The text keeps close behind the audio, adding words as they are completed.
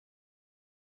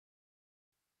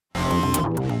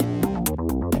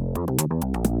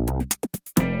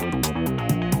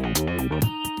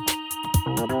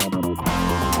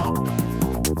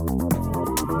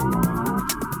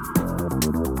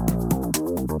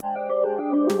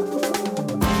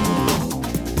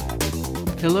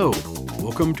Hello,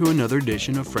 welcome to another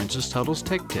edition of Francis Tuttle's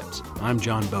Tech Tips. I'm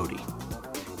John Bodie.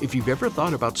 If you've ever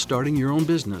thought about starting your own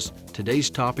business,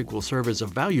 today's topic will serve as a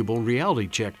valuable reality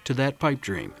check to that pipe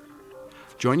dream.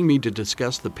 Joining me to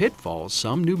discuss the pitfalls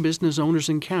some new business owners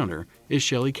encounter is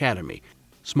Shelley Cademy,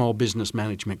 Small Business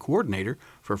Management Coordinator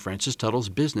for Francis Tuttle's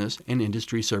Business and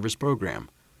Industry Service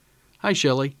Program. Hi,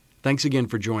 Shelley. Thanks again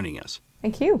for joining us.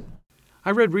 Thank you. I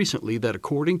read recently that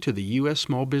according to the U.S.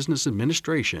 Small Business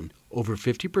Administration, over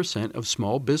 50% of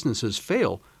small businesses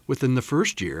fail within the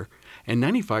first year and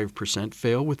 95%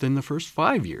 fail within the first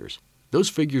 5 years. Those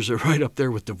figures are right up there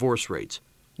with divorce rates.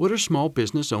 What are small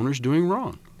business owners doing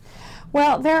wrong?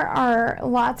 Well, there are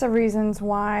lots of reasons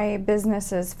why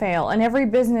businesses fail, and every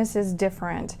business is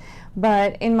different.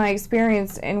 But in my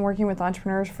experience in working with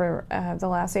entrepreneurs for the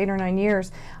last 8 or 9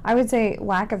 years, I would say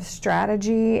lack of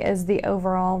strategy is the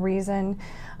overall reason.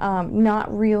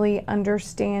 Not really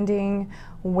understanding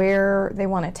where they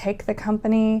want to take the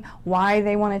company, why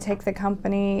they want to take the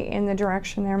company in the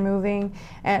direction they're moving.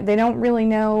 They don't really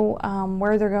know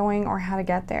where they're going or how to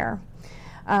get there.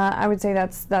 I would say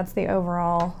that's the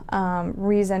overall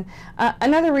reason.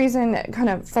 Another reason that kind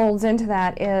of folds into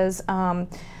that is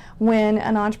when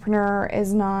an entrepreneur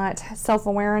is not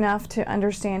self-aware enough to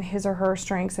understand his or her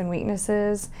strengths and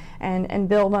weaknesses and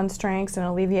build on strengths and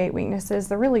alleviate weaknesses.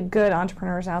 The really good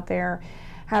entrepreneurs out there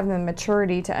have the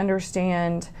maturity to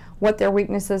understand what their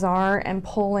weaknesses are and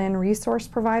pull in resource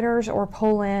providers or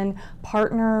pull in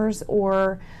partners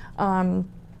or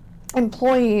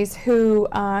employees who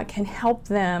can help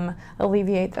them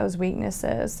alleviate those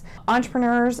weaknesses.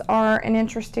 Entrepreneurs are an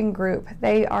interesting group.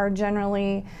 They are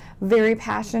generally very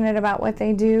passionate about what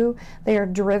they do. They are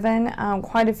driven.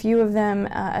 Quite a few of them,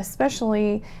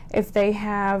 especially if they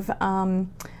have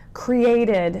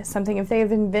created something, if they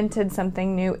have invented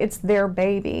something new, it's their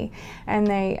baby, and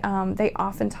they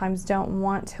oftentimes don't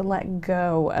want to let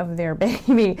go of their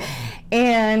baby.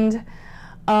 And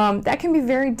that can be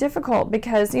very difficult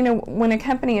because, when a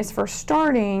company is first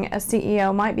starting, a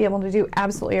CEO might be able to do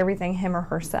absolutely everything him or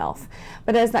herself.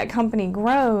 But as that company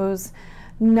grows,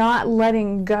 not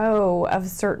letting go of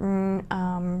certain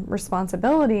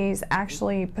responsibilities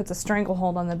actually puts a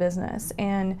stranglehold on the business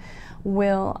and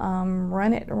will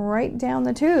run it right down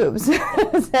the tubes.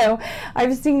 So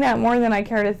I've seen that more than I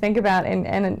care to think about,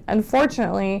 and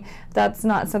unfortunately that's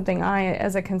not something I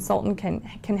as a consultant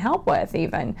can help with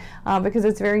even, because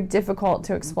it's very difficult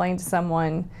to explain to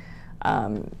someone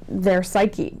their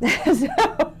psyche.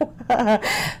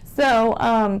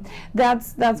 So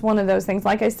that's one of those things.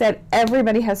 Like I said,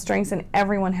 everybody has strengths and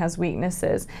everyone has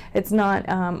weaknesses. It's not.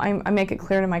 I make it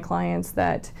clear to my clients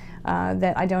that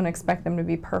I don't expect them to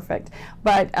be perfect,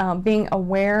 but being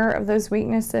aware of those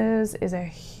weaknesses is a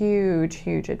huge,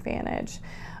 huge advantage.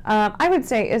 I would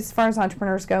say, as far as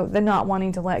entrepreneurs go, the not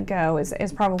wanting to let go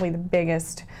is probably the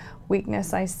biggest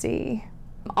weakness I see.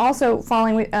 Also,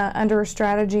 falling under a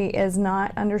strategy is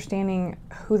not understanding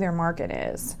who their market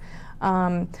is.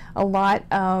 A lot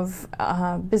of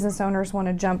business owners want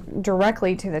to jump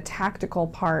directly to the tactical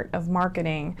part of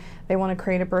marketing. They want to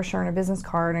create a brochure and a business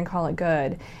card and call it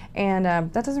good. And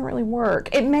that doesn't really work.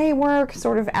 It may work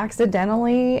sort of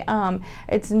accidentally.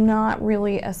 It's not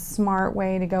really a smart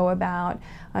way to go about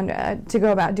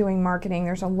doing marketing.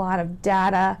 There's a lot of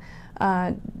data.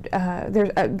 There's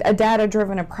a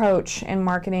data-driven approach in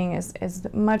marketing is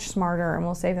much smarter and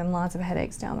will save them lots of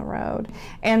headaches down the road.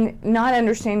 And not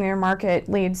understanding their market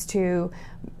leads to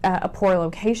a poor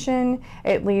location.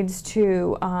 It leads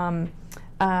to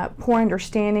poor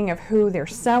understanding of who they're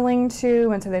selling to,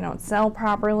 and so they don't sell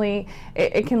properly.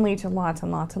 It can lead to lots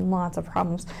and lots and lots of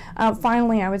problems.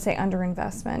 Finally, I would say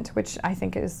underinvestment, which I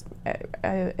think is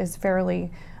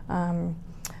fairly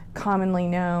commonly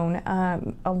known.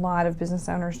 A lot of business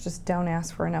owners just don't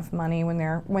ask for enough money when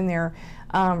they're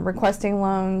requesting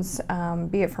loans,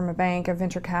 be it from a bank, a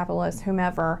venture capitalist,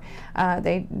 whomever.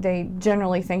 They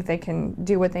generally think they can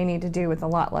do what they need to do with a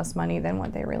lot less money than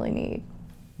what they really need.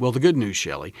 Well, the good news,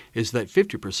 Shelley, is that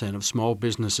 50% of small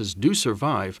businesses do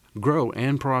survive, grow,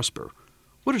 and prosper.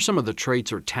 What are some of the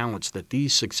traits or talents that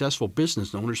these successful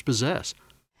business owners possess?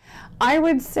 I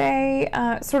would say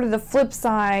sort of the flip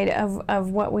side of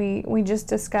what we just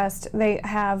discussed. They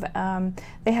have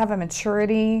a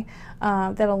maturity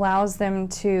that allows them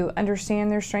to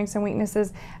understand their strengths and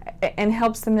weaknesses and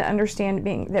helps them to understand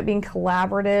being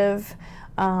collaborative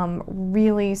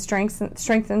really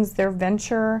strengthens their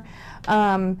venture.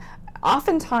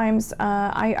 Oftentimes,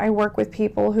 I work with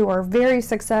people who are very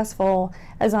successful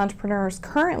as entrepreneurs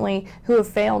currently who have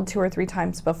failed 2 or 3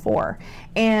 times before.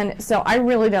 And so I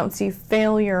really don't see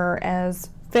failure as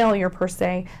failure per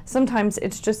se. Sometimes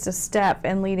it's just a step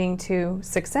in leading to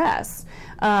success.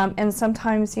 And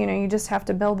sometimes, you just have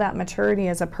to build that maturity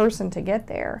as a person to get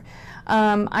there.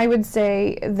 I would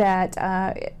say that,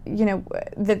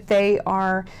 that they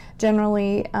are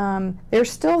generally, they're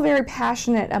still very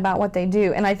passionate about what they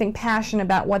do. And I think passion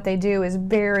about what they do is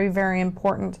very, very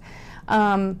important.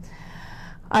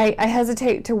 I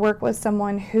hesitate to work with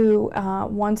someone who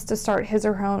wants to start his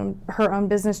or her own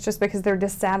business just because they're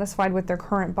dissatisfied with their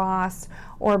current boss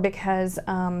or because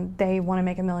they want to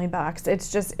make $1 million.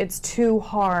 It's too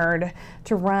hard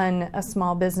to run a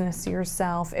small business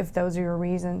yourself if those are your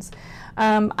reasons.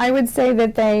 I would say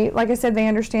that they, like I said, they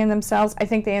understand themselves. I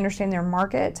think they understand their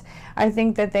market. I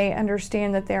think that they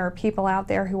understand that there are people out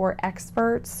there who are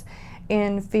experts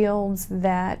in fields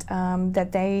that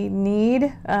that they need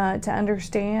to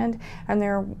understand, and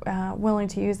they're willing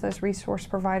to use those resource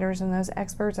providers and those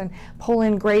experts and pull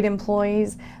in great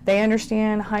employees. They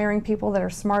understand hiring people that are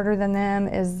smarter than them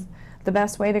is the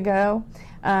best way to go.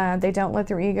 They don't let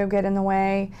their ego get in the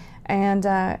way, and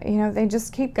they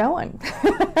just keep going.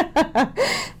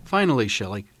 Finally,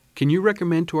 Shelley, can you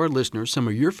recommend to our listeners some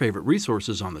of your favorite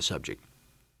resources on the subject?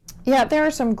 Yeah, there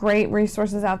are some great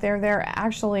resources out there. They're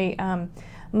actually,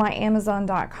 my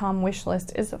Amazon.com wish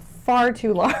list is far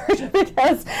too large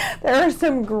because there are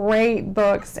some great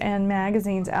books and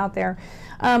magazines out there.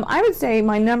 I would say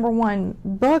my number one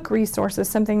book resource is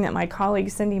something that my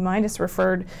colleague Cindy Midas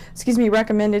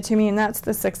recommended to me, and that's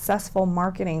The Successful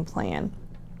Marketing Plan.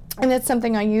 And it's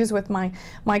something I use with my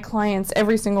clients,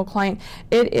 every single client.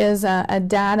 It is a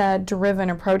data-driven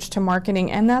approach to marketing,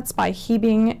 and that's by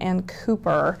Hebing and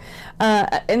Cooper.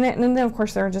 And then, of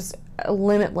course, there are just a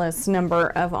limitless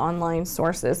number of online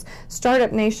sources.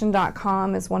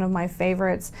 StartupNation.com is one of my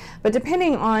favorites. But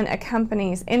depending on a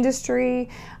company's industry,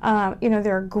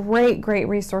 there are great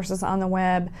resources on the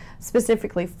web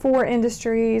specifically for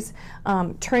industries,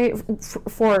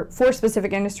 for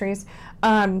specific industries.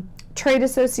 Trade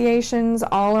associations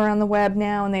all around the web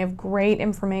now, and they have great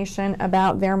information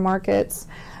about their markets.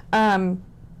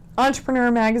 Entrepreneur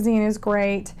Magazine is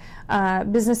great.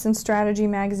 Business and Strategy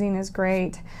Magazine is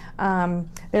great.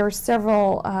 There are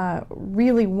several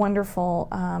really wonderful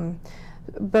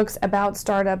books about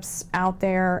startups out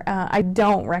there. I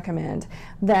don't recommend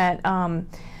that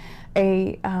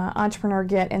a entrepreneur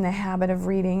get in the habit of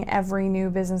reading every new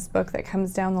business book that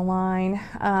comes down the line,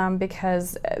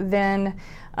 because then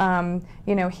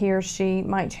he or she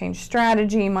might change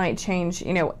strategy, might change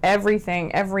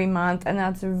everything every month, and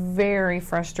that's very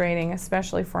frustrating,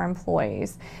 especially for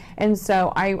employees. And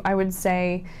so I would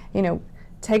say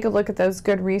take a look at those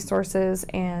good resources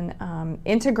and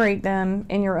integrate them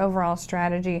in your overall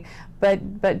strategy,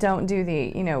 but don't do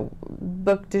the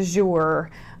book du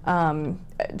jour,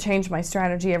 change my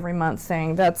strategy every month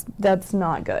thing. That's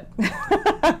not good.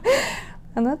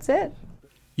 And that's it.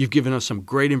 You've given us some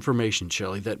great information,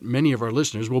 Shelley, that many of our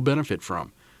listeners will benefit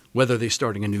from, whether they're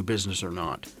starting a new business or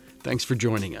not. Thanks for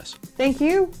joining us. Thank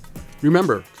you.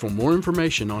 Remember, for more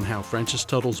information on how Francis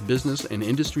Tuttle's business and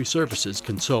industry services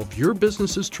can solve your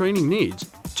business's training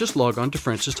needs, just log on to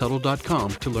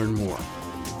francistuttle.com to learn more.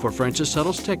 For Francis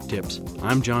Tuttle's Tech Tips,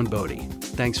 I'm John Bodie.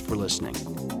 Thanks for listening.